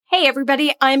Hey,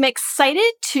 everybody. I'm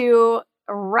excited to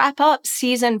wrap up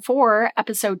season 4,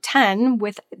 episode 10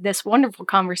 with this wonderful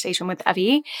conversation with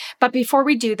Evie. But before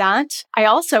we do that, I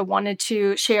also wanted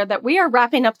to share that we are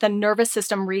wrapping up the Nervous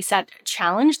System Reset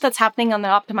Challenge that's happening on the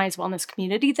Optimized Wellness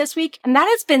community this week. And that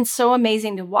has been so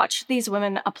amazing to watch these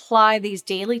women apply these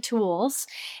daily tools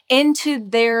into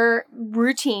their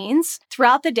routines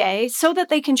throughout the day so that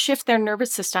they can shift their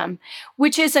nervous system,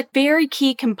 which is a very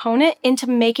key component into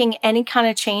making any kind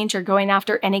of change or going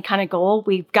after any kind of goal.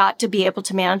 We've got to be able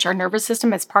to manage our nervous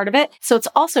system as part of it. So it's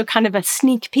also kind of a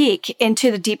sneak peek into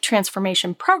the Deep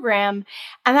Transformation Program.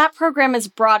 And that program is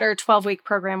a broader 12-week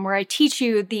program where I teach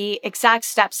you the exact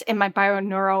steps in my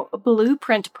Bioneuro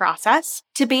Blueprint process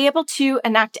to be able to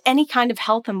enact any kind of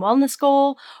health and wellness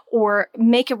goal or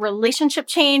make a relationship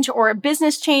change or a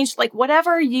business change, like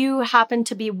whatever you happen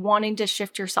to be wanting to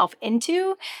shift yourself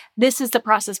into, this is the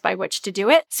process by which to do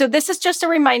it. So this is just a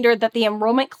reminder that the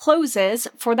enrollment closes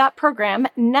for that program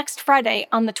next Friday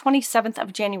on the 27th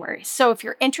of January. So if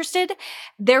you're interested,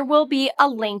 there will be a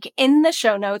link in the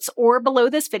show notes or below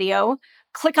this video.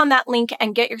 Click on that link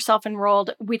and get yourself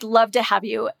enrolled. We'd love to have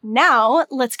you. Now,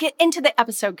 let's get into the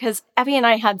episode because Evie and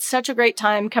I had such a great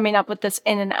time coming up with this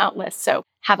in and out list. So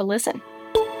have a listen.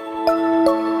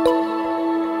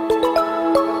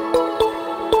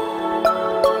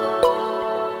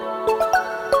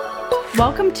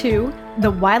 Welcome to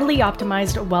the Wildly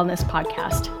Optimized Wellness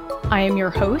Podcast. I am your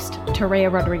host, Terea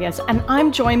Rodriguez, and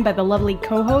I'm joined by the lovely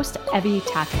co-host, Evie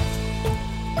Tackett.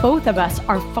 Both of us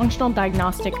are functional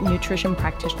diagnostic nutrition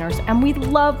practitioners, and we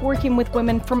love working with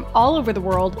women from all over the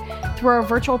world through our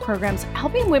virtual programs,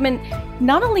 helping women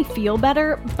not only feel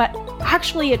better, but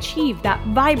actually achieve that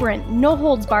vibrant,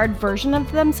 no-holds-barred version of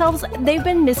themselves they've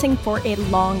been missing for a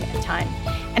long time.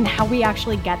 And how we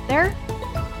actually get there?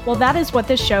 Well, that is what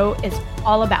this show is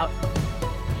all about.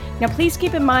 Now, please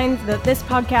keep in mind that this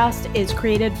podcast is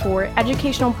created for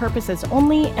educational purposes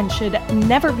only and should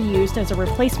never be used as a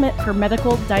replacement for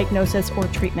medical diagnosis or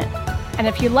treatment. And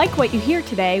if you like what you hear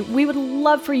today, we would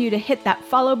love for you to hit that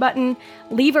follow button,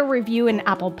 leave a review in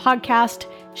Apple Podcast,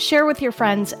 share with your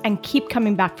friends, and keep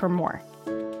coming back for more.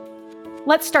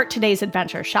 Let's start today's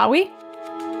adventure, shall we?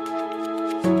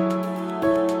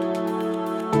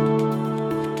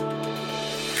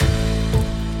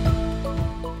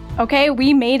 Okay,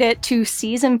 we made it to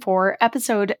season 4,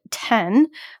 episode 10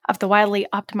 of the Wildly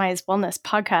Optimized Wellness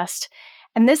podcast.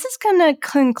 And this is going to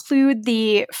conclude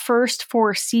the first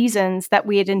 4 seasons that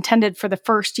we had intended for the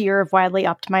first year of Wildly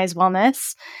Optimized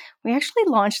Wellness. We actually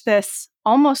launched this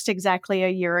almost exactly a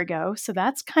year ago, so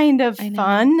that's kind of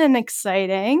fun and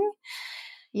exciting.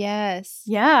 Yes.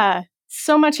 Yeah.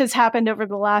 So much has happened over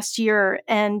the last year.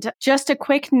 And just a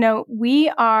quick note, we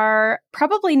are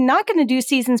probably not going to do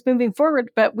seasons moving forward,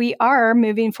 but we are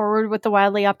moving forward with the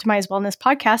Wildly Optimized Wellness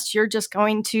podcast. You're just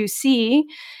going to see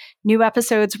new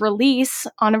episodes release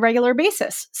on a regular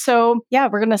basis. So yeah,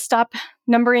 we're going to stop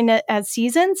numbering it as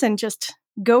seasons and just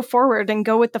go forward and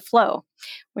go with the flow,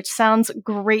 which sounds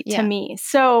great to me.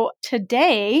 So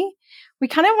today, we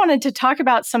kind of wanted to talk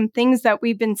about some things that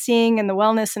we've been seeing in the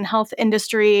wellness and health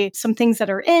industry, some things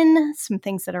that are in, some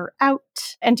things that are out,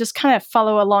 and just kind of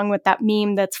follow along with that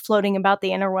meme that's floating about the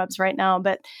interwebs right now.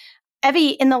 But Evie,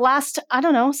 in the last,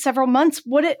 several months,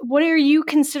 what are you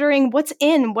considering? What's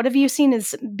in? What have you seen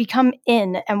has become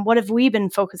in? And what have we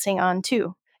been focusing on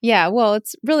too? Yeah, well,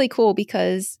 it's really cool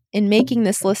because in making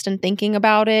this list and thinking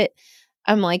about it,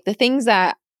 I'm like, the things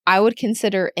that I would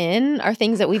consider in are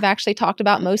things that we've actually talked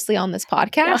about mostly on this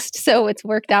podcast. Yeah. So it's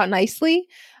worked out nicely.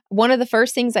 One of the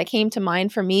first things that came to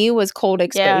mind for me was cold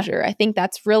exposure. Yeah. I think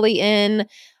that's really in.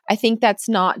 I think that's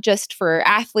not just for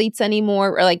athletes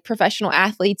anymore or like professional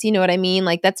athletes. You know what I mean?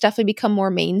 Like that's definitely become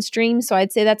more mainstream. So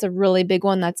I'd say that's a really big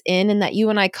one that's in and that you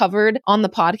and I covered on the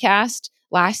podcast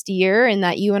last year and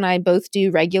that you and I both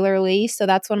do regularly. So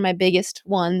that's one of my biggest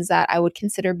ones that I would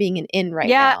consider being an in right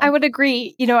now. Yeah, I would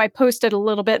agree. I posted a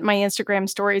little bit in my Instagram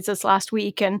stories this last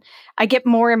week, and I get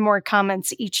more and more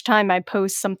comments each time I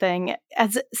post something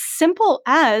as simple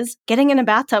as getting in a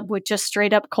bathtub with just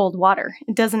straight up cold water.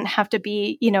 It doesn't have to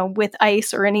be, with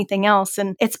ice or anything else.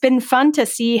 And it's been fun to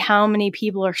see how many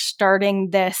people are starting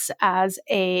this as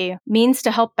a means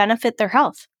to help benefit their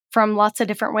health from lots of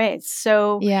different ways.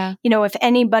 So, if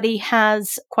anybody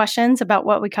has questions about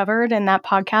what we covered in that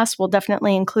podcast, we'll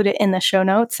definitely include it in the show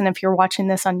notes. And if you're watching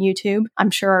this on YouTube,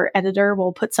 I'm sure our editor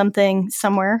will put something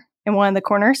somewhere in one of the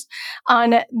corners on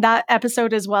that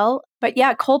episode as well. But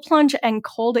yeah, cold plunge and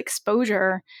cold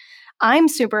exposure. I'm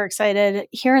super excited.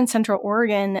 Here in Central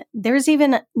Oregon, there's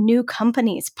even new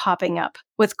companies popping up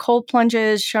with cold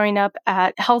plunges showing up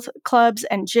at health clubs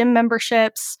and gym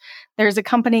memberships. There's a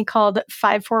company called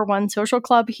 541 Social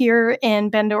Club here in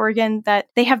Bend, Oregon, that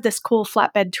they have this cool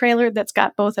flatbed trailer that's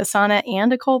got both a sauna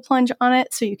and a cold plunge on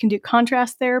it. So you can do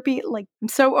contrast therapy. Like, I'm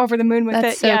so over the moon with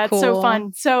That's it. so Yeah, cool. it's so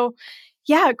fun. So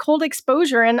yeah, cold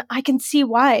exposure. And I can see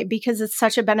why, because it's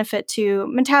such a benefit to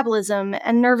metabolism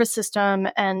and nervous system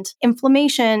and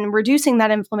inflammation, reducing that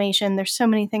inflammation. There's so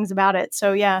many things about it.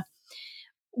 So yeah,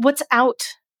 what's out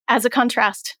as a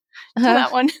contrast to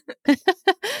that one?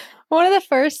 One of the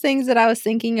first things that I was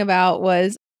thinking about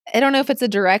was, I don't know if it's a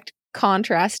direct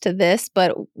contrast to this,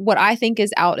 but what I think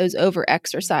is out is over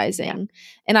exercising. Yeah.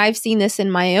 And I've seen this in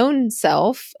my own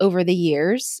self over the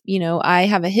years. I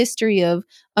have a history of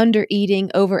under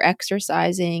eating, over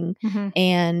exercising. Mm-hmm.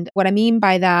 And what I mean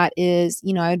by that is,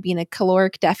 I would be in a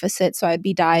caloric deficit. So I'd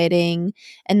be dieting.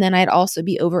 And then I'd also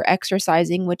be over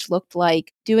exercising, which looked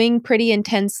like doing pretty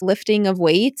intense lifting of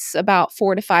weights about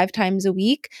 4 to 5 times a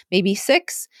week, maybe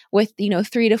 6, with,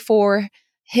 3 to 4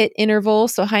 HIIT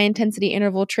intervals, so high intensity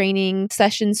interval training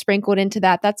sessions sprinkled into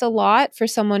that. That's a lot for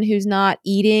someone who's not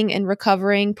eating and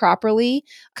recovering properly,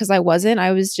 because I wasn't.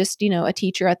 I was just, a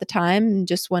teacher at the time and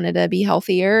just wanted to be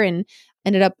healthier and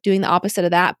ended up doing the opposite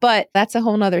of that. But that's a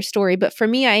whole nother story. But for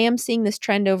me, I am seeing this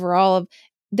trend overall of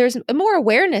there's more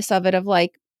awareness of it, of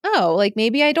like, oh, like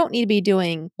maybe I don't need to be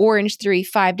doing Orange 3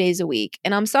 5 days a week.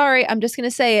 And I'm sorry, I'm just going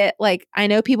to say it. Like, I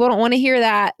know people don't want to hear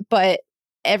that, but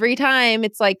every time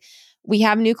it's like, we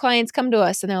have new clients come to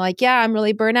us and they're like, yeah, I'm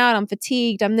really burnt out. I'm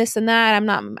fatigued. I'm this and that.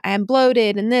 I'm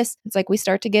bloated and this. It's like we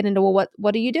start to get into, well,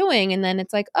 what are you doing? And then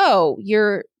it's like, oh,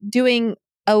 you're doing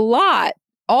a lot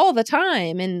all the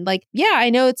time. And like, yeah, I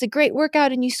know it's a great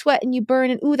workout and you sweat and you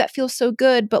burn and ooh, that feels so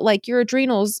good. But like your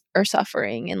adrenals are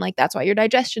suffering and like that's why your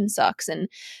digestion sucks. And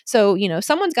so,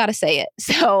 someone's got to say it.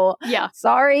 So Yeah.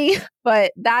 Sorry,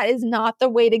 but that is not the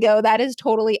way to go. That is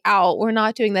totally out. We're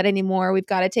not doing that anymore. We've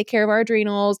got to take care of our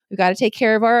adrenals. We've got to take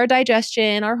care of our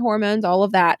digestion, our hormones, all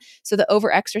of that. So the over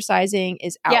exercising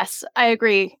is out. Yes, I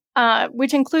agree.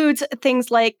 Which includes things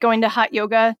like going to hot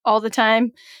yoga all the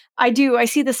time. I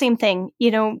see the same thing.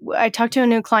 I talked to a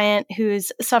new client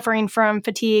who's suffering from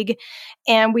fatigue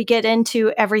and we get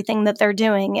into everything that they're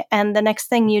doing. And the next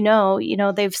thing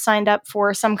they've signed up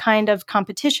for some kind of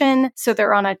competition. So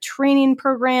they're on a training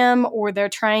program or they're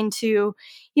trying to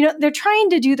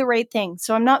do the right thing.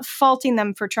 So I'm not faulting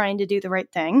them for trying to do the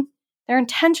right thing. Their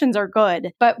intentions are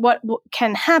good. But what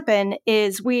can happen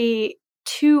is we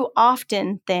too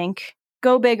often think,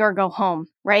 go big or go home,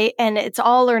 right? And it's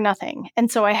all or nothing.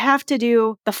 And so I have to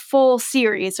do the full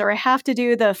series or I have to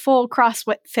do the full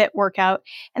CrossFit workout.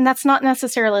 And that's not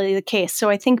necessarily the case. So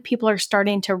I think people are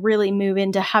starting to really move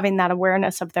into having that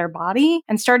awareness of their body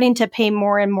and starting to pay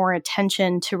more and more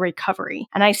attention to recovery.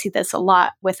 And I see this a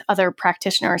lot with other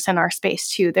practitioners in our space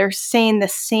too. They're saying the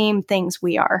same things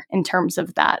we are in terms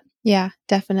of that. Yeah,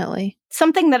 definitely.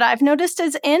 Something that I've noticed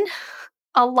is in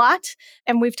a lot,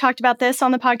 and we've talked about this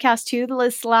on the podcast too,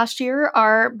 this last year,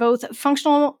 are both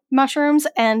functional mushrooms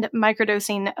and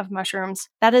microdosing of mushrooms.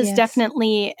 That is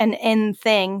definitely an in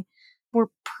thing. We're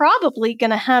probably going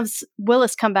to have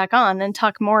Willis come back on and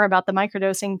talk more about the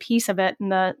microdosing piece of it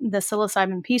and the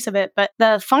psilocybin piece of it. But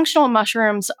the functional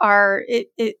mushrooms are,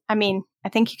 I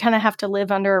think you kind of have to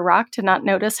live under a rock to not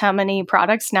notice how many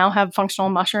products now have functional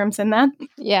mushrooms in them.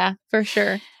 Yeah, for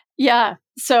sure. Yeah.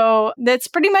 So that's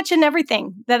pretty much in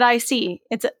everything that I see.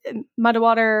 It's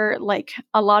Mudwater, like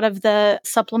a lot of the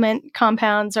supplement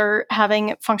compounds are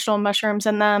having functional mushrooms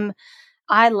in them.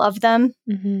 I love them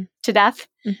to death.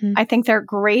 Mm-hmm. I think they're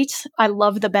great. I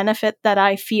love the benefit that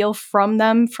I feel from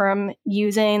them from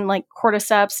using like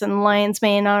cordyceps and lion's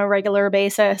mane on a regular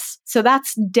basis. So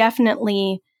that's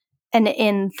definitely an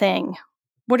in thing.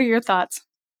 What are your thoughts?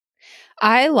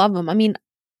 I love them. I mean,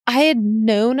 I had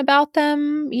known about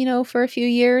them, for a few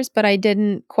years, but I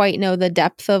didn't quite know the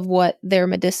depth of what their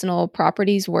medicinal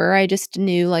properties were. I just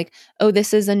knew like, oh,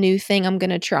 this is a new thing. I'm going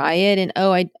to try it. And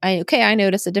I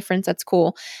noticed a difference. That's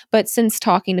cool. But since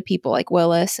talking to people like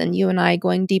Willis and you and I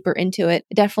going deeper into it,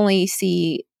 I definitely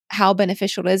see how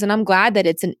beneficial it is. And I'm glad that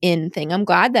it's an in thing. I'm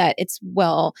glad that it's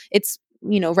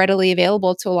readily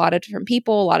available to a lot of different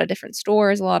people, a lot of different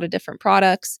stores, a lot of different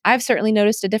products. I've certainly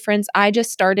noticed a difference. I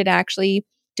just started actually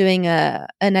doing an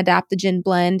adaptogen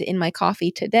blend in my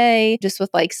coffee today, just with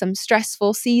like some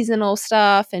stressful seasonal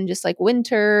stuff and just like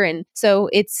winter. And so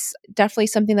it's definitely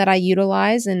something that I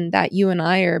utilize and that you and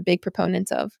I are big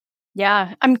proponents of.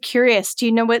 Yeah. I'm curious. Do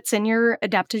you know what's in your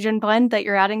adaptogen blend that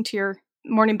you're adding to your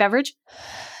morning beverage?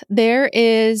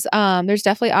 there's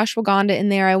definitely ashwagandha in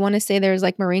there. I want to say there's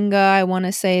like moringa. I want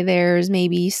to say there's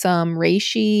maybe some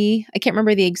reishi. I can't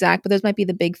remember the exact, but those might be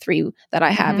the big three that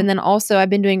I have. Mhm. And then also I've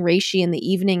been doing reishi in the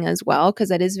evening as well because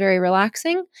that is very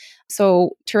relaxing.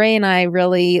 So Teray and I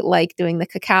really like doing the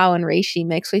cacao and reishi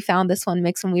mix. We found this one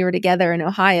mix when we were together in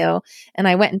Ohio, and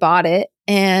I went and bought it.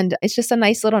 And it's just a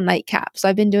nice little nightcap. So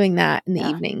I've been doing that in the Yeah.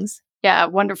 evenings. Yeah,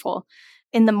 wonderful.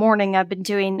 In the morning, I've been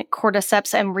doing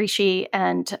cordyceps and reishi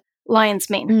and lion's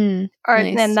mane.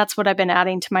 Nice. And that's what I've been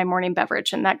adding to my morning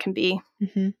beverage. And that can be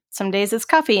some days it's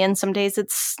coffee, and some days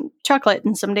it's chocolate,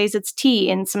 and some days it's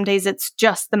tea, and some days it's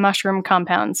just the mushroom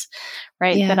compounds,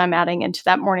 right, Yeah. that I'm adding into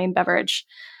that morning beverage.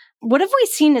 What have we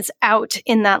seen is out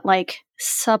in that like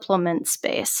supplement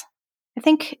space? I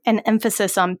think an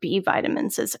emphasis on B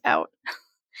vitamins is out.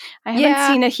 I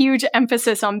haven't seen a huge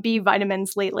emphasis on B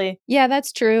vitamins lately. Yeah,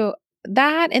 that's true.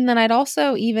 That, and then I'd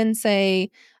also even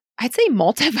say, I'd say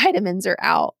multivitamins are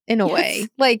out in a way.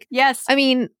 Like, Yes. I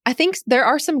mean, I think there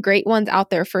are some great ones out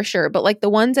there for sure, but like the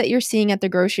ones that you're seeing at the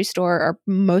grocery store are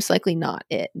most likely not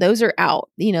it. Those are out.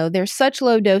 You know, there's such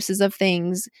low doses of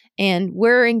things, and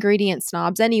we're ingredient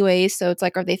snobs anyway. So it's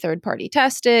like, are they third party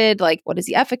tested? Like, what is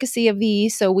the efficacy of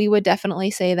these? So we would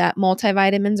definitely say that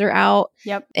multivitamins are out.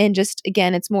 Yep. And just,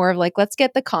 again, it's more of like, let's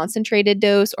get the concentrated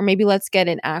dose, or maybe let's get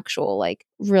an actual, like,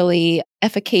 really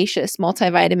efficacious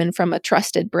multivitamin from a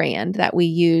trusted brand that we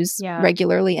use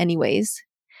regularly anyways.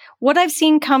 What I've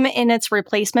seen come in its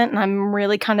replacement, and I'm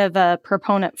really kind of a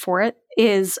proponent for it,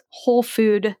 is whole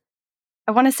food.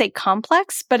 I want to say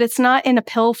complex, but it's not in a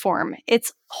pill form.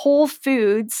 It's whole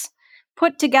foods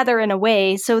put together in a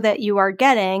way so that you are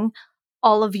getting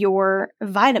all of your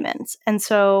vitamins. And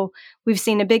so we've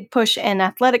seen a big push in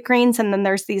athletic greens, and then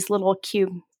there's these little cube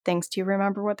things. Do you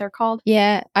remember what they're called?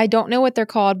 Yeah, I don't know what they're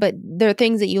called, but they're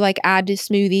things that you like add to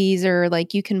smoothies, or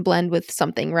like you can blend with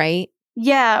something, right?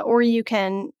 Yeah, or you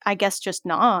can, I guess, just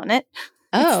gnaw on it.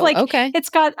 Oh, It's like, okay. it's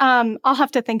got, I'll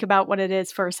have to think about what it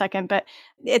is for a second, but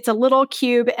it's a little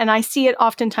cube, and I see it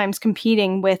oftentimes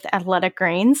competing with athletic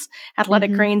greens.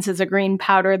 Athletic greens is a green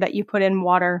powder that you put in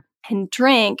water and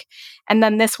drink. And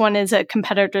then this one is a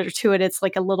competitor to it. It's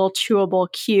like a little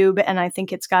chewable cube, and I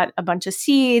think it's got a bunch of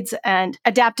seeds and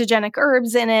adaptogenic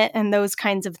herbs in it and those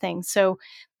kinds of things. So,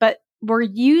 but we're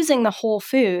using the whole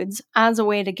foods as a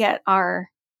way to get our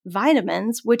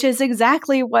vitamins, which is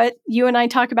exactly what you and I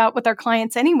talk about with our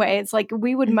clients anyway. It's like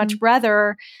we would much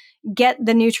rather get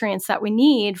the nutrients that we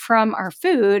need from our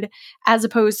food as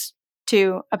opposed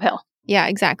to a pill. Yeah,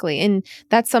 exactly. And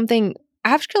that's something,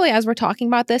 actually, as we're talking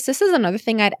about this is another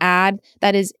thing I'd add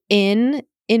that is in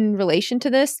relation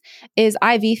to this is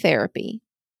IV therapy.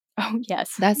 Oh,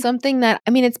 yes. That's something that,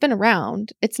 I mean, it's been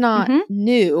around. It's not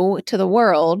new to the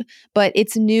world, but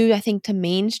it's new, I think, to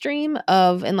mainstream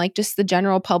and like just the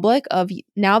general public of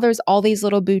now there's all these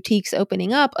little boutiques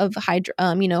opening up of,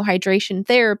 hydration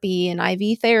therapy and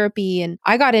IV therapy. And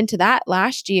I got into that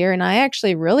last year, and I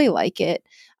actually really like it.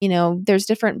 You know, there's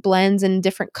different blends and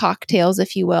different cocktails,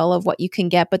 if you will, of what you can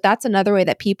get. But that's another way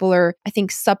that people are, I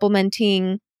think,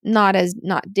 supplementing, not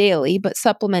daily, but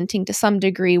supplementing to some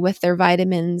degree with their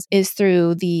vitamins is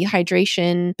through the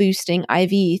hydration boosting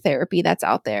IV therapy that's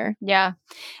out there. Yeah.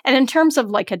 And in terms of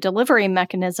like a delivery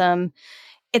mechanism,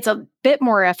 it's a bit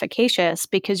more efficacious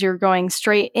because you're going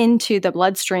straight into the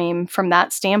bloodstream from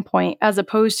that standpoint, as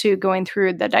opposed to going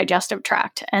through the digestive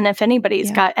tract. And if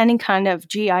anybody's got any kind of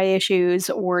GI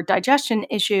issues or digestion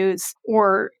issues,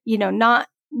 or,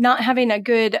 not having a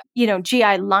good,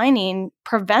 GI lining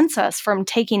prevents us from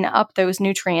taking up those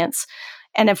nutrients.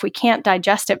 And if we can't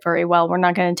digest it very well, we're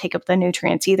not going to take up the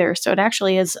nutrients either. So it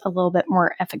actually is a little bit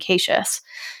more efficacious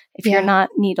if you're not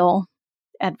needle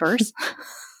adverse.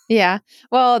 Yeah.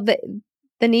 Well,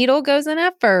 the needle goes in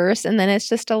at first, and then it's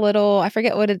just a little, I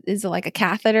forget what it is, like a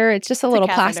catheter. It's just a little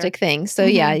plastic thing. So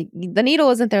yeah, the needle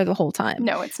isn't there the whole time.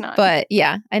 No, it's not. But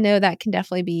yeah, I know that can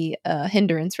definitely be a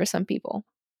hindrance for some people.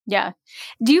 Yeah.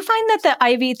 Do you find that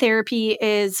the IV therapy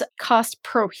is cost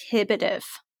prohibitive?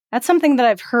 That's something that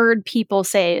I've heard people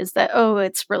say, is that, oh,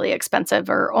 it's really expensive,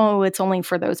 or, oh, it's only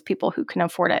for those people who can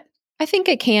afford it. I think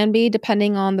it can be,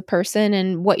 depending on the person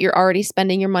and what you're already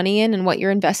spending your money in and what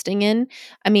you're investing in.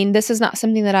 I mean, this is not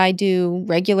something that I do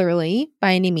regularly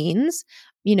by any means.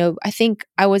 I think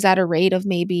I was at a rate of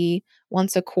maybe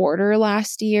once a quarter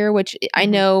last year, which I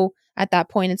know at that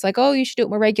point it's like, oh, you should do it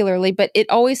more regularly. But it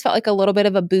always felt like a little bit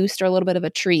of a boost or a little bit of a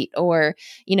treat. Or,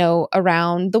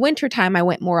 around the winter time, I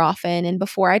went more often. And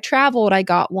before I traveled, I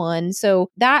got one. So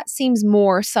that seems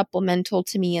more supplemental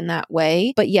to me in that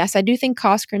way. But yes, I do think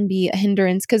cost can be a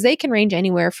hindrance because they can range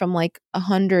anywhere from like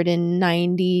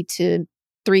 $190 to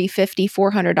 $350,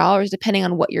 $400, depending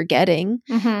on what you're getting.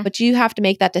 Mm-hmm. But you have to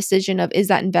make that decision of, is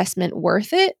that investment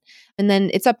worth it? And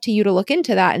then it's up to you to look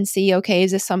into that and see, okay,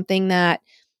 is this something that,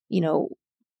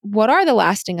 what are the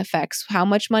lasting effects? How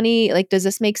much money, does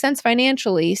this make sense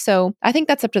financially? So I think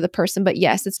that's up to the person. But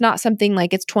yes, it's not something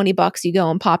like it's $20, you go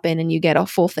and pop in and you get a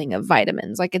full thing of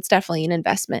vitamins. It's definitely an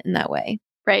investment in that way.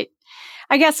 Right.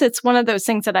 I guess it's one of those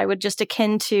things that I would just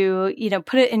akin to,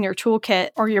 put it in your toolkit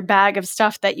or your bag of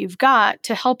stuff that you've got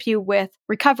to help you with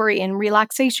recovery and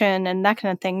relaxation and that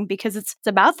kind of thing, because it's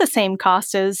about the same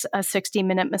cost as a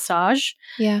 60-minute massage.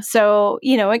 Yeah. So,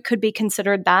 it could be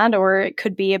considered that, or it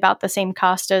could be about the same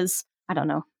cost as, I don't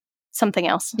know, something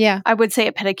else. Yeah. I would say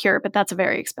a pedicure, but that's a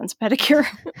very expensive pedicure,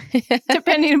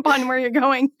 depending upon where you're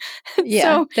going. Yeah,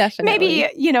 so definitely.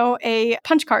 maybe, a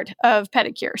punch card of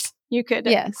pedicures. You could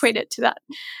equate it to that.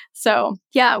 So,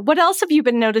 yeah. What else have you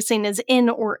been noticing is in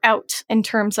or out in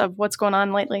terms of what's going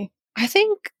on lately? I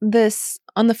think this,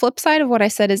 on the flip side of what I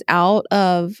said, is out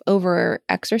of over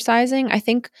exercising. I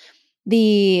think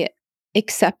the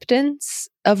acceptance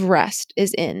of rest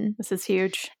is in. This is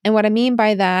huge. And what I mean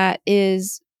by that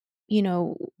is,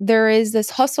 there is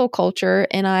this hustle culture,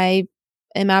 and I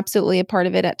am absolutely a part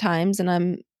of it at times. And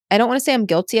I don't want to say I'm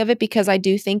guilty of it, because I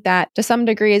do think that to some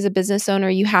degree as a business owner,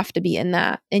 you have to be in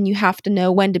that, and you have to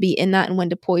know when to be in that and when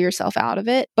to pull yourself out of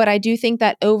it. But I do think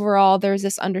that overall there's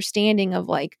this understanding of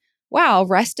wow,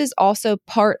 rest is also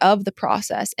part of the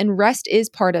process, and rest is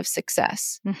part of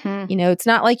success. Mm-hmm. It's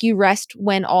not like you rest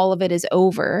when all of it is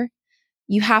over.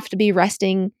 You have to be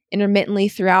resting intermittently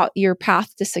throughout your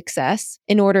path to success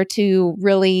in order to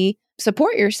really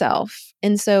support yourself.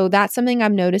 And so that's something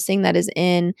I'm noticing that is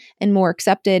in and more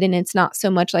accepted. And it's not so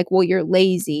much well, you're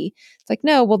lazy. It's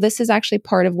no, well, this is actually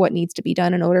part of what needs to be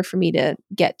done in order for me to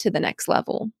get to the next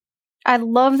level. I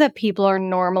love that people are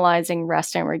normalizing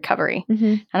rest and recovery.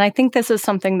 Mm-hmm. And I think this is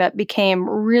something that became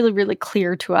really, really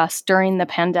clear to us during the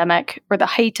pandemic, or the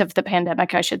height of the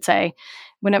pandemic, I should say,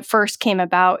 when it first came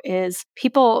about, is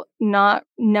people not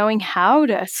knowing how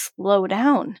to slow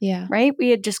down. Yeah. Right?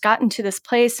 We had just gotten to this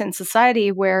place in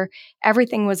society where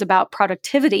everything was about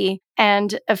productivity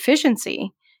and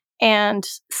efficiency and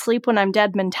sleep when I'm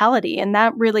dead mentality. And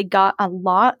that really got a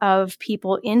lot of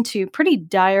people into pretty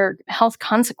dire health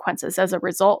consequences as a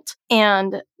result.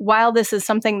 And while this is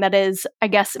something that is, I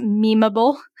guess,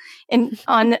 memeable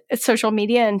on social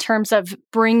media in terms of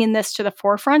bringing this to the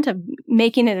forefront of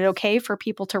making it okay for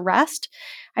people to rest,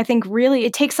 I think really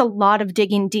it takes a lot of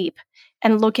digging deep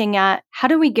and looking at how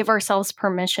do we give ourselves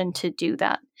permission to do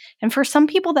that. And for some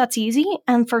people, that's easy.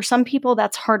 And for some people,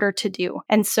 that's harder to do.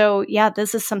 And so, yeah,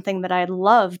 this is something that I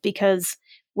love, because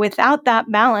without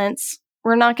that balance,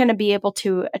 we're not going to be able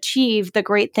to achieve the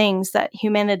great things that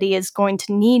humanity is going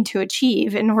to need to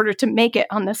achieve in order to make it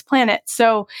on this planet.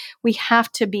 So we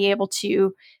have to be able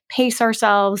to pace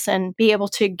ourselves and be able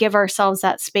to give ourselves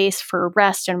that space for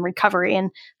rest and recovery. And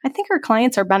I think our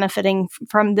clients are benefiting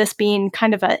from this being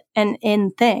kind of an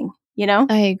in thing,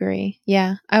 I agree.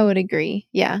 Yeah, I would agree.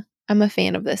 Yeah, I'm a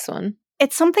fan of this one.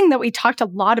 It's something that we talked a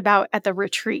lot about at the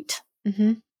retreat.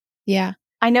 Mm-hmm. Yeah.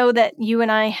 I know that you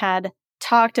and I had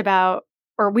talked about,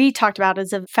 or we talked about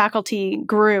as a faculty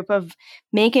group, of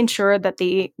making sure that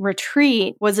the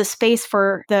retreat was a space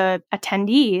for the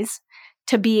attendees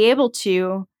to be able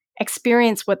to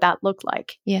experience what that looked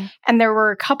like. Yeah. And there were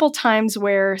a couple times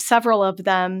where several of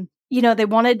them, they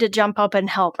wanted to jump up and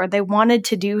help, or they wanted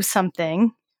to do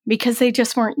something because they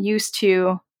just weren't used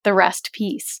to the rest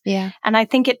piece. Yeah. And I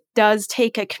think it does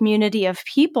take a community of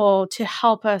people to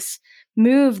help us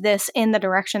move this in the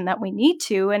direction that we need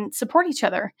to, and support each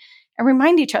other and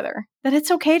remind each other that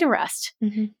it's okay to rest.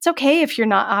 Mm-hmm. It's okay if you're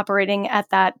not operating at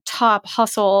that top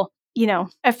hustle,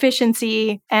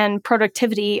 efficiency and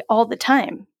productivity all the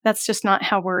time. That's just not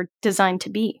how we're designed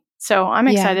to be. So I'm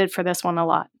excited for this one a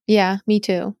lot. Yeah, me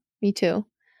too. Me too.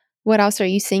 What else are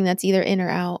you seeing that's either in or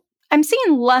out? I'm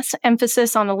seeing less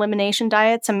emphasis on elimination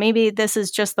diets, and maybe this is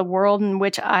just the world in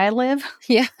which I live.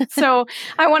 Yeah. So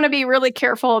I want to be really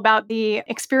careful about the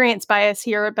experience bias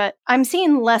here, but I'm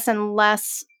seeing less and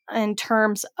less in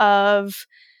terms of,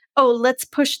 let's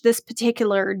push this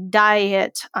particular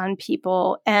diet on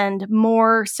people, and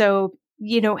more so,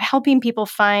 helping people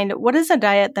find what is a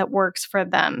diet that works for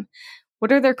them.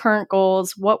 What are their current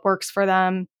goals? What works for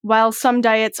them? While some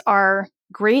diets are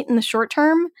great in the short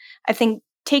term, I think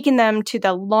taking them to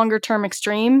the longer term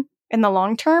extreme in the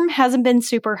long term hasn't been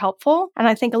super helpful. And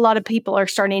I think a lot of people are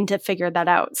starting to figure that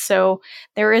out. So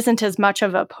there isn't as much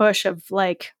of a push of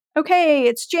okay,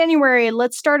 it's January,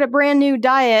 let's start a brand new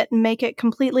diet and make it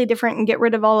completely different and get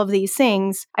rid of all of these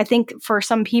things. I think for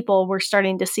some people, we're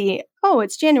starting to see,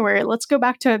 it's January, let's go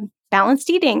back to balanced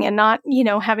eating and not,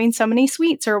 having so many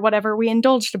sweets or whatever we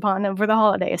indulged upon over the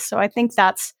holidays. So I think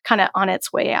that's kind of on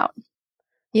its way out.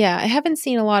 Yeah, I haven't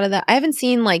seen a lot of that. I haven't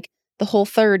seen like the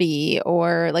Whole30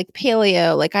 or like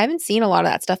paleo. Like I haven't seen a lot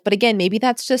of that stuff. But again, maybe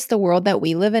that's just the world that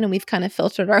we live in and we've kind of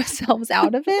filtered ourselves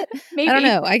out of it. Maybe. I don't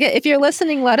know. If you're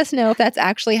listening, let us know if that's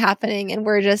actually happening and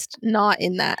we're just not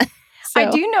in that. I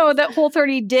do know that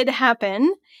Whole30 did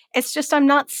happen. It's just I'm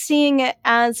not seeing it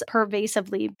as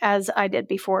pervasively as I did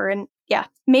before. And yeah,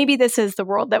 maybe this is the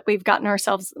world that we've gotten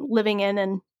ourselves living in.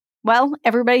 And well,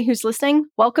 everybody who's listening,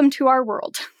 welcome to our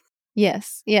world.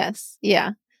 Yes.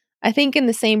 Yeah. I think in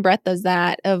the same breath as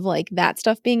that, of like that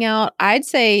stuff being out, I'd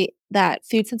say that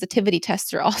food sensitivity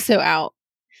tests are also out.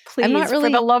 Please, I'm not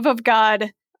really, for the love of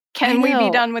God, can we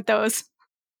be done with those?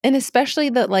 And especially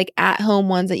the like at-home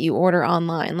ones that you order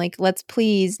online. Like, let's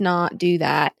please not do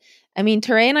that. I mean,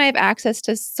 Teray and I have access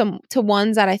to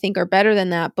ones that I think are better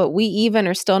than that, but we even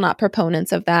are still not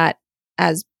proponents of that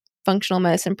as functional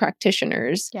medicine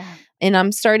practitioners. Yeah. And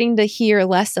I'm starting to hear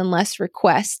less and less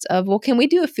requests of, well, can we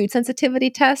do a food sensitivity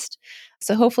test?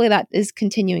 So hopefully that is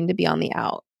continuing to be on the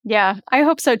out. Yeah, I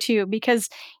hope so too, because,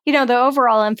 the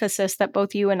overall emphasis that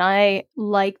both you and I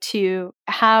like to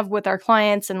have with our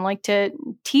clients and like to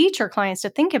teach our clients to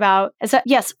think about is that,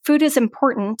 yes, food is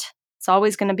important. It's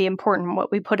always going to be important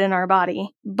what we put in our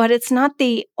body, but it's not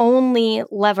the only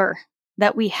lever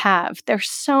that we have. There's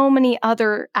so many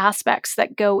other aspects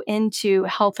that go into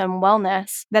health and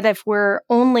wellness that if we're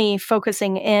only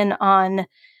focusing in on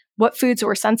what foods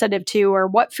we're sensitive to or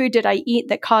what food did I eat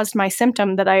that caused my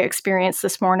symptom that I experienced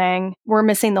this morning, we're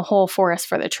missing the whole forest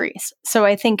for the trees. So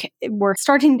I think we're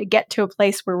starting to get to a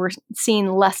place where we're seeing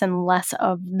less and less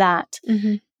of that.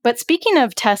 Mm-hmm. But speaking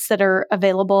of tests that are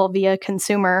available via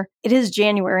consumer, it is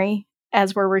January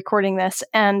as we're recording this,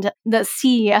 and the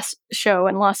CES show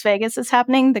in Las Vegas is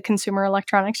happening, the Consumer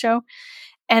Electronics Show.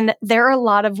 And there are a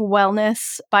lot of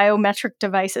wellness biometric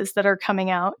devices that are coming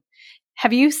out.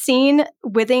 Have you seen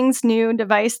Withings' new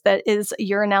device that is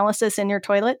urinalysis in your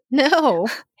toilet? No.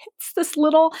 It's this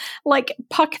little like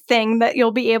puck thing that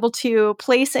you'll be able to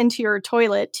place into your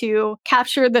toilet to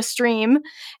capture the stream.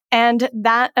 And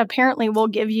that apparently will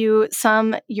give you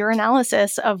some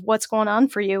urinalysis of what's going on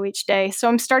for you each day. So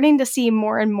I'm starting to see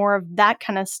more and more of that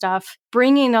kind of stuff,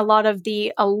 bringing a lot of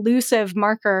the elusive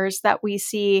markers that we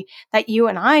see that you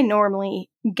and I normally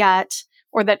get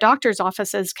or that doctors'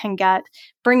 offices can get,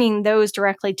 bringing those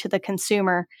directly to the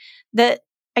consumer.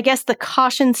 I guess the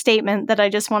caution statement that I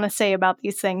just want to say about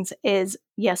these things is,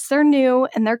 yes, they're new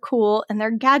and they're cool and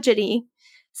they're gadgety.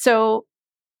 So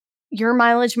your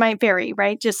mileage might vary,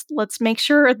 right? Just let's make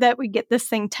sure that we get this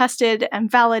thing tested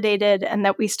and validated and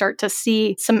that we start to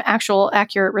see some actual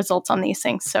accurate results on these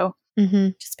things. So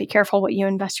just be careful what you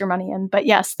invest your money in. But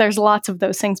yes, there's lots of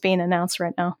those things being announced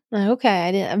right now.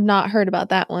 Okay. I've not heard about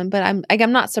that one, but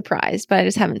I'm not surprised, but I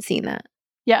just haven't seen that.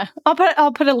 Yeah,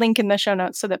 I'll put a link in the show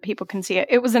notes so that people can see it.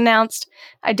 It was announced.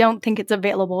 I don't think it's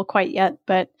available quite yet,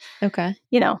 but okay.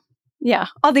 Yeah,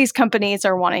 all these companies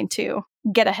are wanting to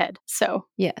get ahead. So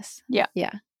yes. Yeah.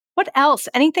 Yeah. What else?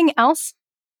 Anything else?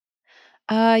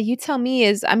 You tell me.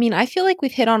 I feel like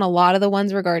we've hit on a lot of the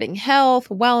ones regarding health,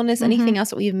 wellness, anything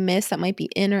else that we've missed that might be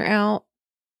in or out.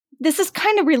 This is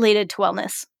kind of related to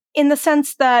wellness in the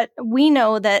sense that we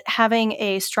know that having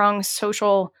a strong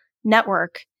social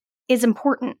network is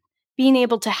important. Being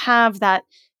able to have that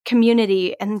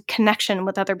community and connection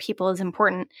with other people is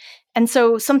important. And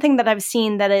so something that I've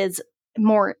seen that is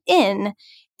more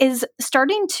is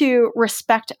starting to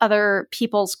respect other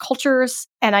people's cultures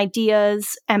and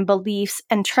ideas and beliefs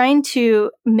and trying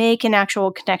to make an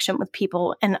actual connection with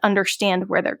people and understand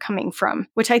where they're coming from,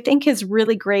 which I think is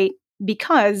really great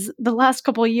because the last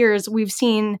couple of years, we've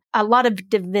seen a lot of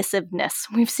divisiveness.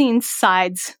 We've seen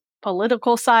sides,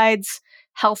 political sides,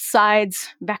 health sides,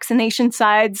 vaccination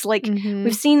sides.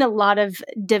 We've seen a lot of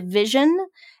division.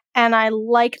 And I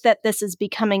like that this is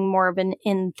becoming more of an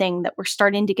in thing, that we're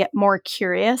starting to get more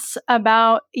curious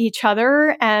about each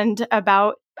other and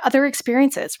about other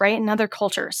experiences, right? And other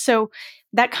cultures. So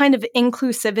that kind of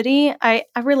inclusivity, I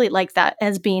really like that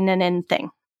as being an in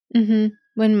thing.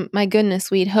 When, my goodness,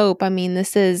 we'd hope. I mean,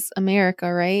 this is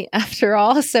America, right? After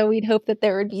all. So we'd hope that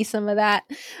there would be some of that.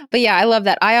 But yeah, I love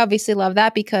that. I obviously love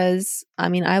that because, I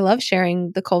mean, I love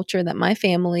sharing the culture that my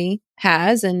family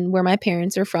has and where my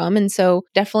parents are from. And so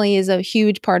definitely is a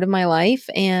huge part of my life.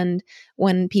 And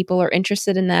when people are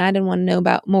interested in that and want to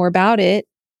know more about it,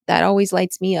 that always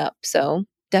lights me up. So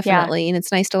definitely. Yeah. And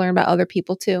it's nice to learn about other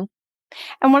people too.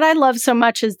 And what I love so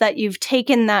much is that you've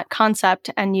taken that concept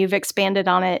and you've expanded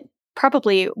on it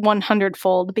probably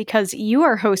 100-fold because you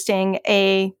are hosting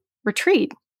a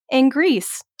retreat in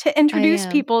Greece to introduce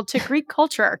am. people to Greek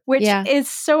culture, which Yeah. is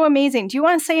so amazing. Do you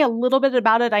want to say a little bit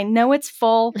about it? I know it's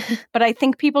full, but I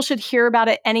think people should hear about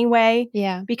it anyway,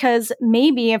 Yeah. because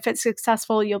maybe if it's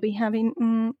successful, you'll be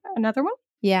having another one.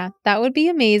 Yeah, that would be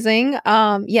amazing.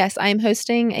 Yes, I'm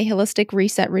hosting a holistic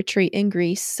reset retreat in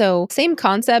Greece. So, same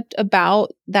concept about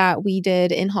that we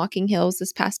did in Hocking Hills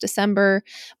this past December,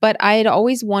 but I had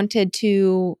always wanted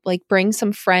to like bring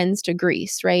some friends to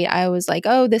Greece, right? I was like,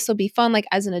 oh, this will be fun like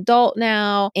as an adult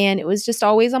now. And it was just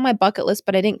always on my bucket list,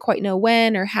 but I didn't quite know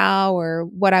when or how or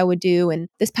what I would do. And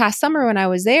this past summer when I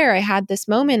was there, I had this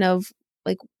moment of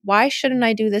like, why shouldn't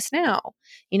I do this now?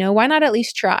 Why not at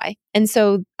least try? And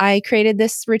so I created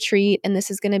this retreat, and this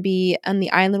is going to be on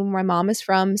the island where my mom is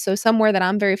from. So somewhere that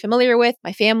I'm very familiar with.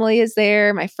 My family is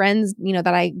there. My friends, that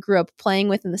I grew up playing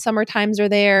with in the summer times are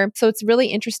there. So it's really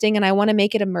interesting. And I want to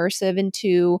make it immersive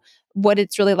into what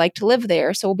it's really like to live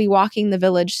there. So we'll be walking the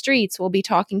village streets. We'll be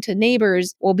talking to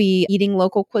neighbors. We'll be eating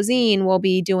local cuisine. We'll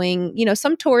be doing,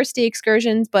 some touristy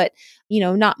excursions, but,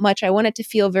 not much. I want it to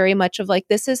feel very much of like,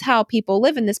 this is how people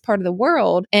live in this part of the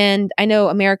world. And I know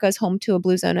America is home to a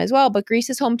blue zone as well, but Greece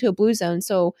is home to a blue zone.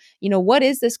 So, what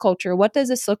is this culture? What does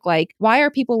this look like? Why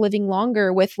are people living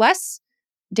longer with less,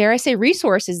 dare I say,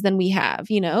 resources than we have?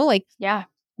 Yeah.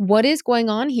 What is going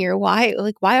on here? Why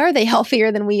are they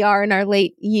healthier than we are in our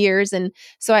late years? And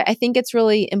so I think it's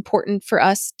really important for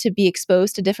us to be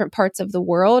exposed to different parts of the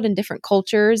world and different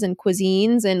cultures and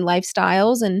cuisines and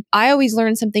lifestyles. And I always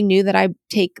learn something new that I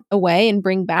take away and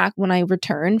bring back when I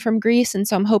return from Greece. And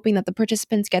so I'm hoping that the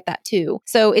participants get that too.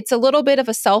 So it's a little bit of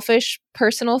a selfish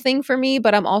personal thing for me,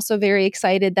 but I'm also very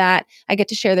excited that I get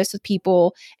to share this with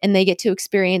people and they get to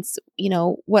experience,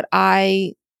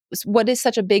 what is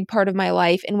such a big part of my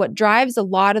life and what drives a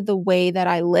lot of the way that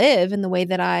I live and the way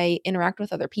that I interact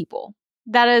with other people.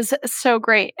 That is so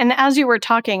great. And as you were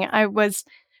talking, I was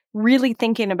really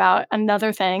thinking about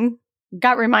another thing,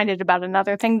 got reminded about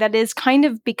another thing that is kind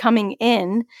of becoming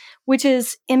in, which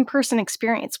is in-person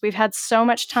experience. We've had so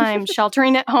much time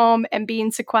sheltering at home and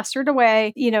being sequestered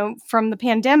away, from the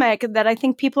pandemic, that I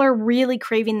think people are really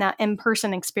craving that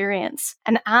in-person experience.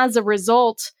 And as a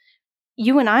result,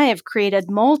 you and I have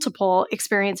created multiple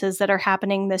experiences that are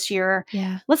happening this year.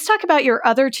 Yeah. Let's talk about your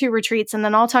other two retreats, and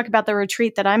then I'll talk about the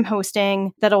retreat that I'm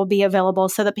hosting that'll be available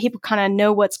so that people kind of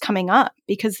know what's coming up,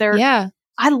 because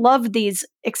I love these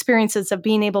experiences of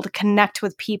being able to connect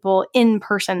with people in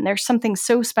person. There's something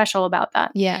so special about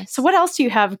that. Yes. So what else do you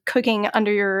have cooking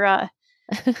under your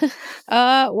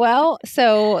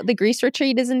So the Greece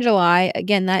retreat is in July.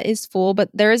 Again, that is full, but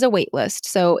there is a wait list.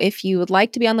 So if you would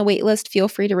like to be on the wait list, feel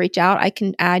free to reach out. I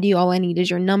can add you. All I need is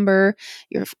your number,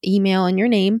 your email, and your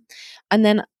name. And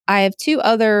then I have two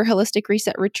other holistic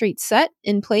reset retreats set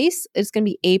in place. It's going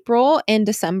to be April and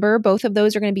December. Both of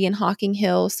those are going to be in Hocking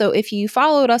Hills. So if you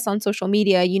followed us on social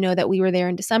media, you know that we were there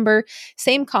in December.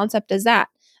 Same concept as that.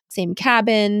 Same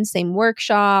cabin, same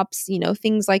workshops,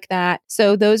 things like that.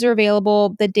 So those are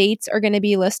available. The dates are going to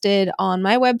be listed on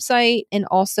my website and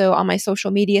also on my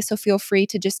social media. So feel free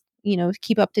to just,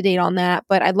 keep up to date on that.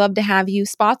 But I'd love to have you.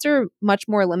 Spots are much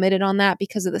more limited on that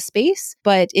because of the space.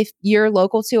 But if you're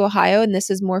local to Ohio and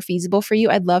this is more feasible for you,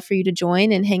 I'd love for you to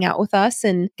join and hang out with us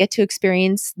and get to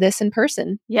experience this in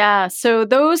person. Yeah. So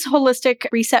those holistic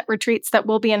reset retreats that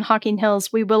will be in Hocking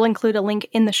Hills, we will include a link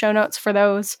in the show notes for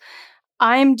those.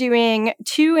 I'm doing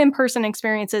 2 in-person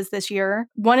experiences this year.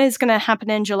 One is going to happen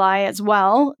in July as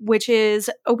well, which is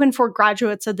open for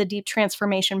graduates of the Deep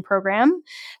Transformation Program.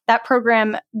 That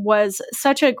program was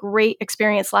such a great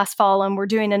experience last fall, and we're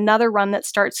doing another run that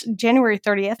starts January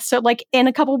 30th. So like in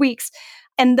a couple weeks.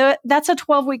 And that's a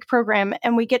 12-week program,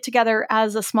 and we get together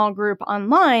as a small group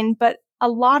online, but a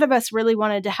lot of us really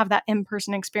wanted to have that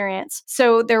in-person experience.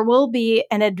 So there will be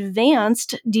an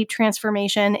advanced Deep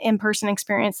Transformation in-person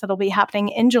experience that'll be happening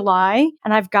in July.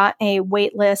 And I've got a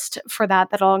wait list for that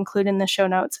I'll include in the show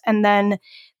notes. And then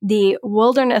the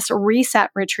Wilderness Reset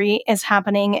Retreat is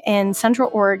happening in Central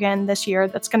Oregon this year.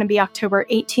 That's going to be October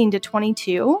 18 to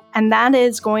 22. And that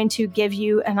is going to give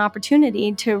you an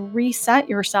opportunity to reset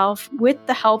yourself with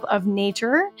the help of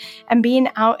nature and being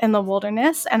out in the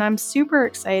wilderness. And I'm super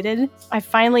excited. I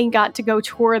finally got to go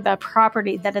tour the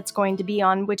property that it's going to be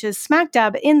on, which is smack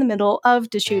dab in the middle of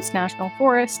Deschutes National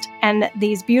Forest and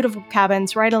these beautiful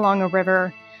cabins right along a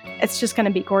river. It's just going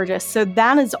to be gorgeous. So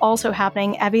that is also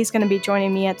happening. Evie's going to be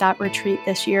joining me at that retreat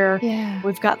this year. Yeah.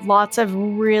 We've got lots of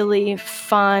really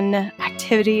fun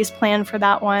activities planned for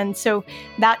that one. So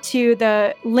that too,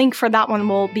 the link for that one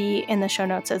will be in the show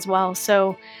notes as well.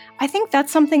 So I think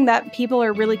that's something that people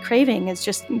are really craving, is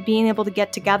just being able to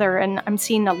get together. And I'm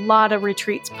seeing a lot of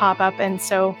retreats pop up. And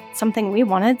so something we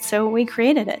wanted, so we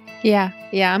created it. Yeah.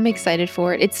 I'm excited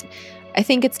for it. I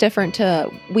think it's different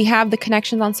we have the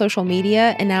connections on social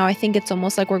media, and now I think it's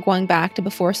almost like we're going back to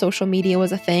before social media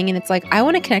was a thing. And it's like, I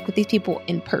want to connect with these people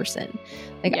in person.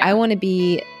 I want to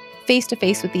be face to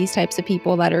face with these types of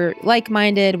people that are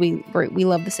like-minded. We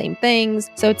love the same things.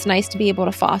 So it's nice to be able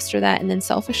to foster that. And then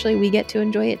selfishly, we get to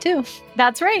enjoy it too.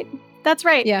 That's right.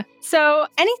 Yeah. So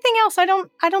anything else? I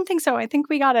don't think so. I think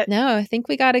we got it. No, I think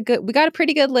we got a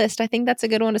pretty good list. I think that's a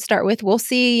good one to start with. We'll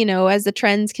see, as the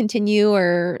trends continue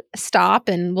or stop,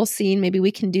 and we'll see, maybe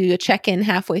we can do a check-in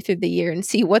halfway through the year and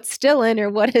see what's still in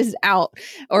or what is out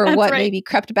or That's what right. maybe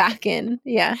crept back in.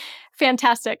 Yeah.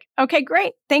 Fantastic. Okay,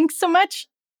 great. Thanks so much.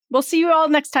 We'll see you all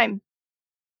next time.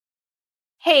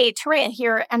 Hey, Tareya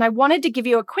here, and I wanted to give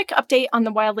you a quick update on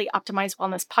the Wildly Optimized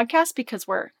Wellness podcast because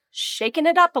we're shaking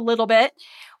it up a little bit.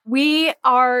 We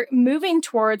are moving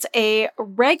towards a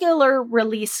regular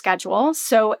release schedule.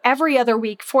 So every other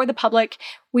week for the public,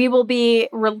 we will be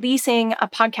releasing a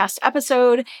podcast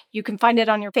episode. You can find it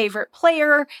on your favorite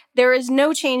player. There is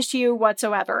no change to you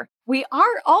whatsoever. We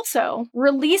are also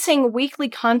releasing weekly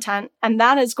content, and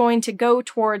that is going to go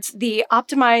towards the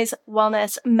Optimize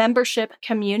Wellness membership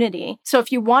community. So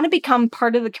if you want to become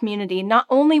part of the community, not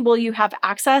only will you have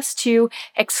access to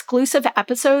exclusive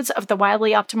episodes of the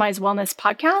Wildly Optimized Wellness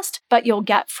podcast, but you'll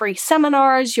get free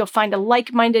seminars. You'll find a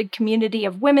like-minded community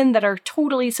of women that are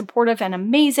totally supportive and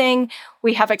amazing.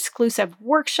 We have exclusive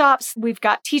workshops. We've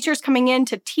got teachers coming in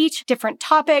to teach different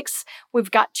topics.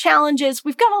 We've got challenges.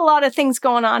 We've got a lot of things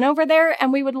going on over there,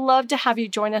 and we would love to have you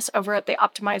join us over at the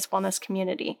Optimized Wellness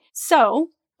community. So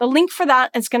the link for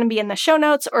that is going to be in the show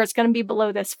notes, or it's going to be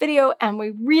below this video, and we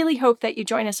really hope that you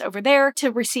join us over there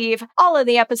to receive all of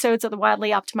the episodes of the Wildly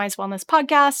Optimized Wellness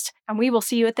podcast, and we will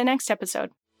see you at the next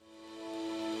episode.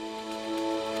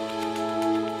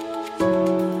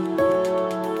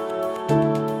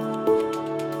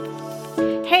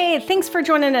 Hey, thanks for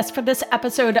joining us for this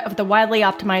episode of the Wildly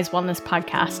Optimized Wellness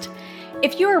podcast.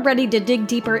 If you are ready to dig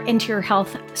deeper into your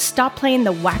health, stop playing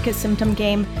the whack-a-symptom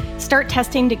game, start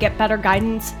testing to get better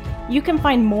guidance, you can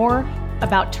find more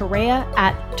about Tareya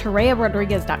at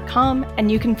tareyarodriguez.com,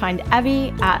 and you can find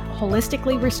Evie at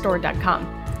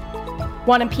holisticallyrestored.com.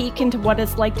 Want a peek into what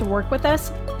it's like to work with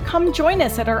us? Come join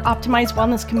us at our Optimized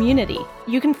Wellness community.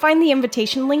 You can find the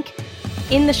invitation link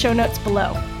in the show notes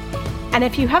below. And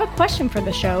if you have a question for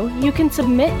the show, you can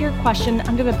submit your question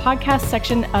under the podcast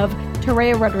section of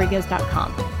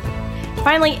tareyarodriguez.com.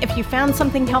 Finally, if you found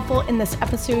something helpful in this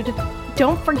episode,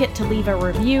 don't forget to leave a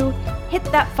review, hit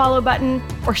that follow button,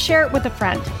 or share it with a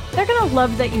friend. They're going to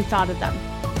love that you thought of them.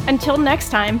 Until next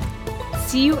time,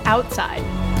 see you outside.